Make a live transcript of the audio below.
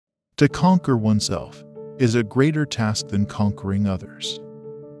To conquer oneself is a greater task than conquering others.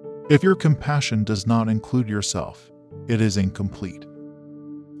 If your compassion does not include yourself, it is incomplete.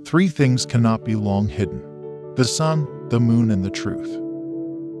 3 things cannot be long hidden: the sun, the moon, and the truth.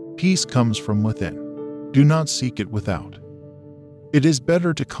 Peace comes from within. Do not seek it without. It is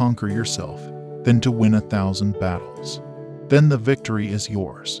better to conquer yourself than to win 1,000 battles. Then the victory is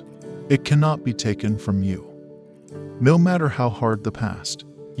yours. It cannot be taken from you. No matter how hard the past,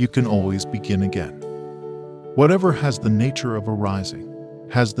 you can always begin again. Whatever has the nature of arising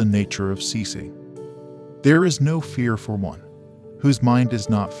has the nature of ceasing. There is no fear for one whose mind is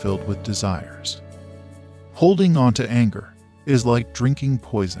not filled with desires. Holding on to anger is like drinking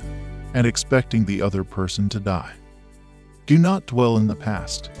poison and expecting the other person to die. Do not dwell in the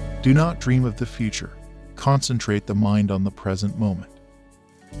past. Do not dream of the future. Concentrate the mind on the present moment.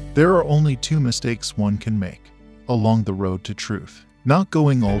 There are only 2 mistakes one can make along the road to truth: not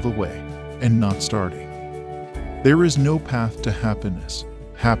going all the way and not starting. There is no path to happiness.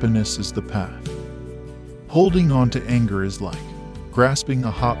 Happiness is the path. Holding on to anger is like grasping a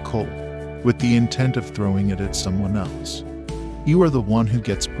hot coal with the intent of throwing it at someone else. You are the one who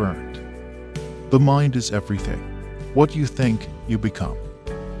gets burned. The mind is everything. What you think, you become.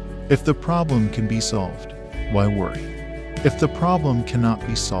 If the problem can be solved, why worry? If the problem cannot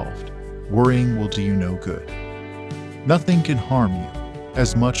be solved, worrying will do you no good. Nothing can harm you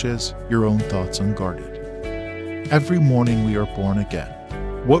as much as your own thoughts unguarded. Every morning we are born again.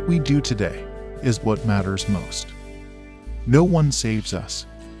 What we do today is what matters most. No one saves us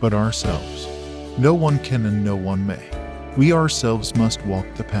but ourselves. No one can and no one may. We ourselves must walk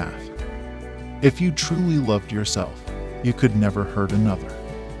the path. If you truly loved yourself, you could never hurt another.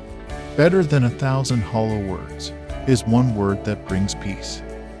 Better than 1,000 hollow words is one word that brings peace.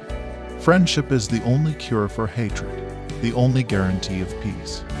 Friendship is the only cure for hatred, the only guarantee of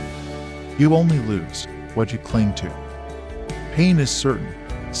peace. You only lose what you cling to. Pain is certain,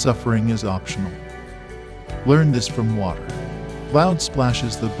 suffering is optional. Learn this from water. Loud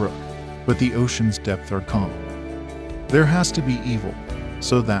splashes the brook, but the ocean's depth are calm. There has to be evil,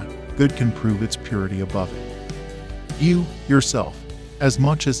 so that good can prove its purity above it. You, yourself, as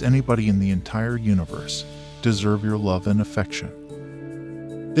much as anybody in the entire universe, deserve your love and affection.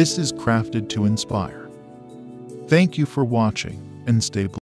 This is crafted to inspire. Thank you for watching, and stay blessed.